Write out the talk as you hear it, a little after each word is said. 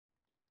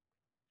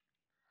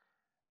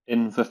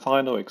In the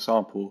final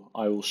example,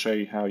 I will show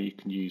you how you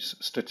can use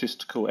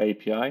Statistical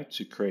API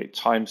to create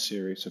time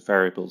series of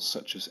variables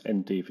such as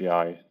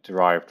NDVI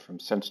derived from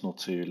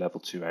Sentinel-2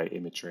 L2A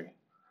imagery.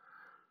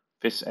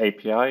 This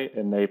API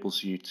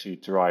enables you to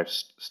derive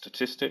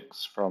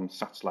statistics from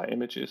satellite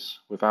images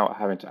without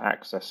having to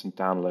access and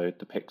download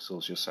the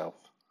pixels yourself.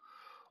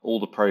 All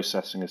the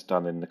processing is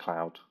done in the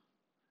cloud.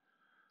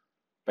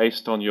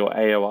 Based on your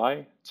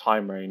AOI,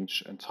 time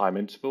range, and time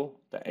interval,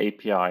 the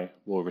API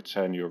will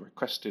return your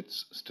requested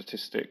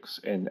statistics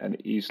in an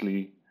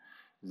easily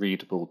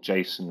readable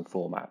JSON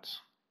format.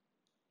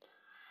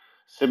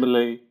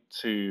 Similarly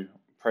to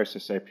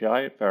Process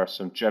API, there are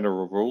some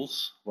general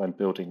rules when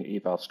building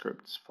eval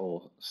scripts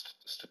for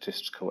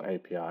Statistical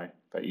API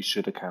that you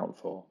should account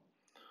for.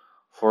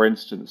 For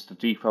instance, the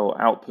default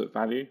output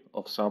value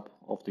of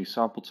the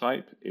sample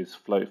type is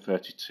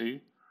float32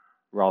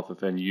 rather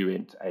than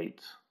uint8.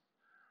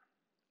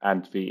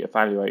 And the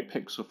evaluate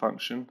pixel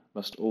function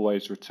must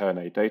always return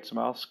a data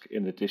mask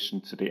in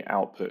addition to the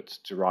output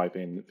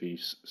deriving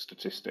these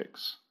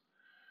statistics.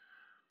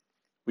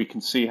 We can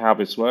see how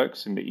this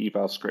works in the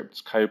eval scripts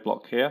code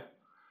block here,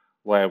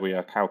 where we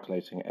are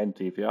calculating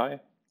NDVI,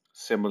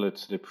 similar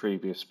to the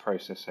previous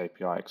Process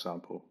API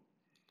example.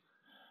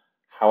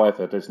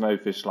 However, there's no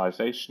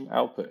visualization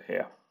output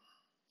here.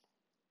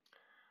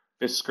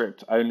 This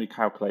script only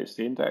calculates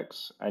the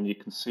index, and you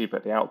can see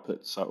that the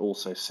outputs are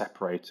also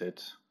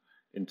separated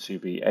into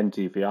the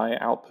NDVI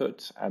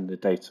output and the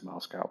data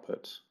mask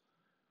output.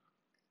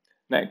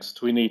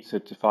 Next, we need to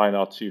define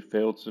our two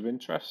fields of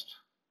interest.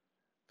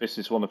 This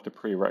is one of the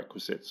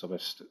prerequisites of a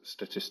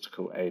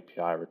Statistical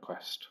API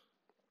request.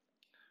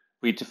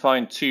 We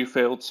define two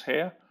fields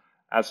here.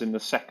 As in the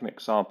second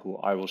example,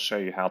 I will show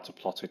you how to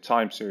plot a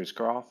time series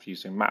graph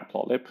using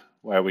matplotlib,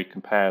 where we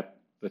compare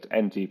the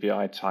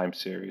NDVI time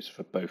series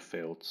for both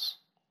fields.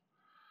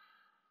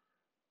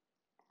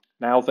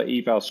 Now that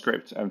eval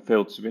script and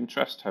fields of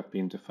interest have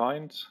been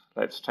defined,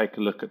 let's take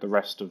a look at the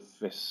rest of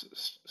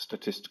this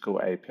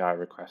Statistical API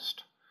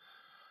request.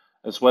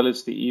 As well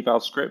as the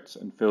eval script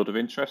and field of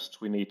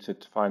interest, we need to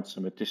define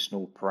some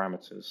additional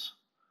parameters.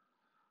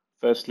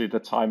 Firstly, the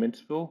time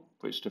interval,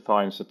 which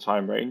defines the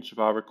time range of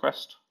our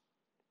request.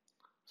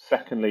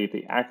 Secondly,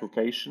 the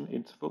aggregation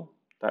interval,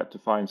 that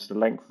defines the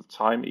length of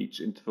time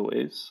each interval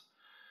is.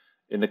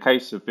 In the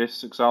case of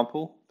this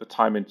example, the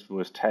time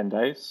interval is 10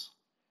 days.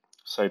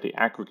 So the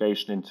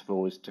aggregation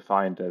interval is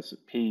defined as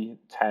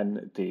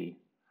P10D.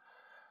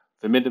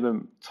 The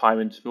minimum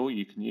time interval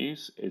you can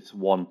use is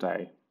 1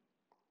 day.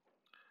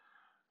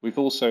 We've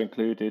also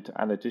included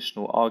an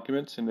additional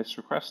argument in this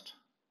request,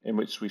 in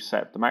which we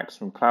set the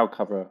maximum cloud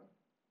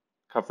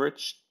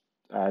coverage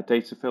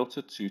data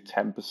filter to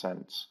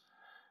 10%.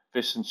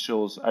 This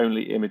ensures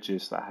only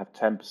images that have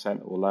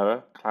 10% or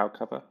lower cloud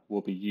cover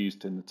will be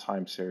used in the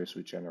time series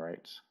we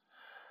generate.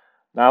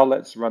 Now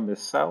let's run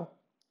this cell.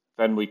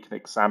 Then we can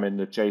examine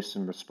the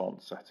JSON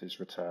response that is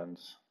returned.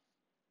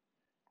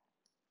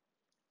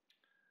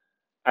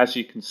 As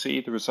you can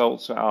see, the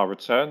results that are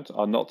returned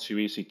are not too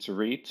easy to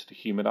read to the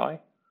human eye.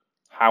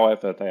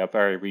 However, they are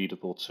very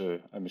readable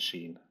to a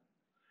machine.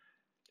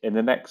 In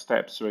the next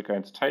steps we're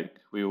going to take,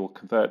 we will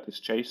convert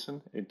this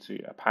JSON into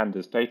a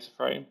pandas data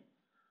frame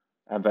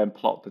and then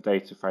plot the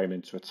data frame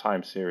into a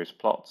time series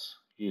plot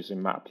using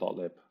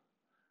matplotlib.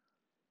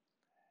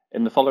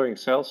 In the following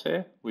cells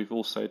here, we've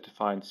also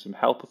defined some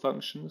helper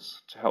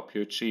functions to help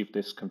you achieve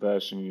this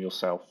conversion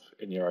yourself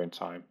in your own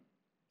time.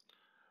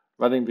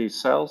 Running these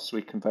cells,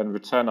 we can then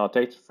return our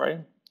data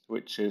frame,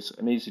 which is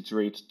an easy to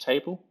read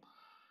table,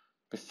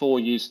 before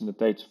using the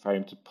data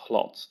frame to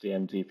plot the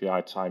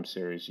NDVI time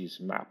series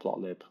using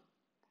matplotlib.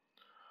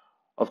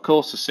 Of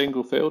course, a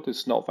single field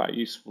is not that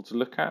useful to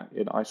look at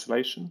in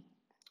isolation,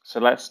 so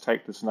let's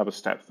take this another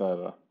step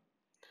further.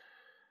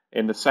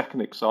 In the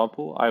second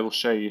example, I will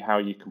show you how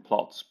you can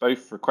plot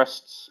both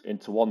requests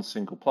into one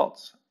single plot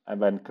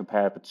and then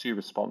compare the two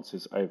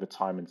responses over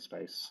time and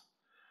space.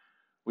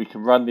 We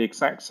can run the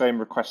exact same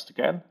request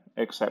again,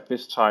 except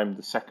this time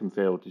the second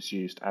field is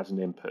used as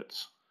an input.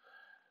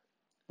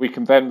 We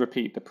can then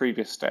repeat the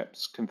previous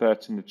steps,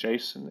 converting the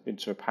JSON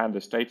into a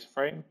pandas data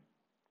frame.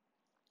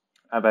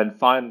 And then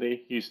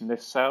finally, using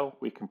this cell,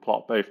 we can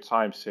plot both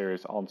time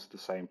series onto the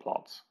same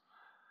plot.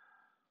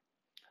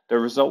 The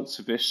results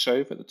of this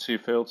show that the two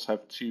fields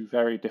have two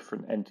very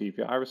different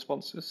NDVI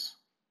responses.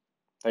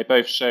 They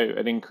both show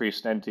an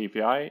increased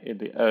NDVI in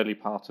the early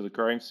part of the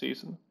growing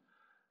season,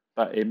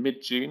 but in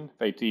mid-June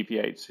they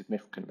deviate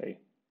significantly,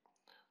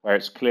 where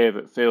it's clear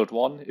that field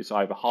 1 is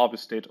either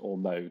harvested or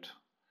mowed.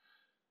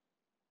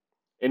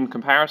 In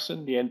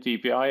comparison, the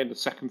NDVI in the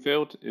second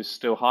field is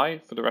still high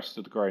for the rest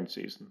of the growing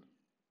season.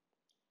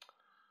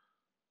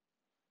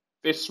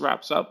 This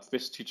wraps up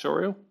this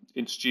tutorial,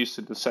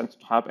 introducing the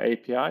Sentinel Hub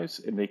APIs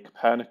in the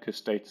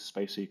Copernicus data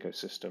space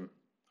ecosystem.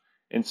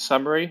 In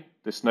summary,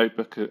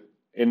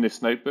 in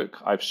this notebook,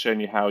 I've shown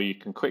you how you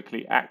can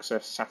quickly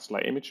access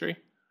satellite imagery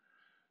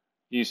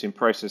using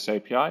Process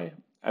API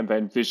and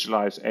then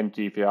visualize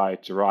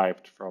NDVI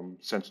derived from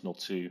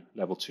Sentinel-2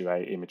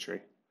 L2A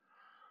imagery.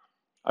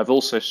 I've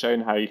also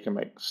shown how you can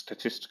make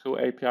statistical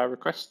API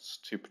requests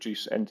to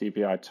produce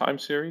NDVI time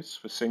series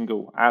for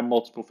single and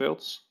multiple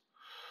fields.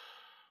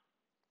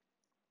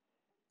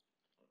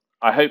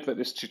 I hope that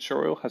this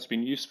tutorial has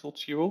been useful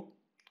to you all.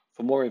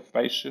 For more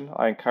information,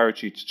 I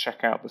encourage you to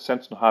check out the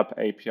Sentinel Hub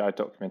API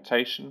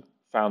documentation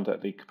found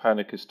at the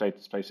Copernicus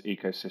Dataspace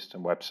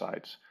Ecosystem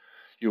website.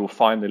 You will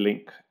find the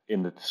link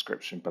in the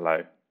description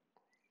below.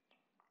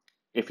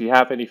 If you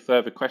have any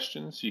further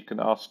questions, you can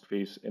ask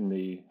these in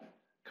the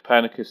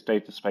Copernicus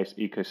Dataspace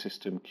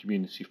Ecosystem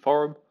Community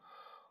Forum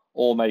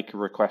or make a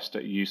request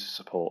at user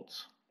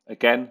support.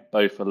 Again,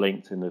 both are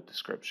linked in the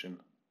description.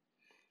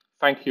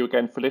 Thank you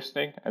again for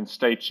listening and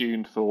stay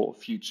tuned for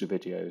future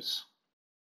videos.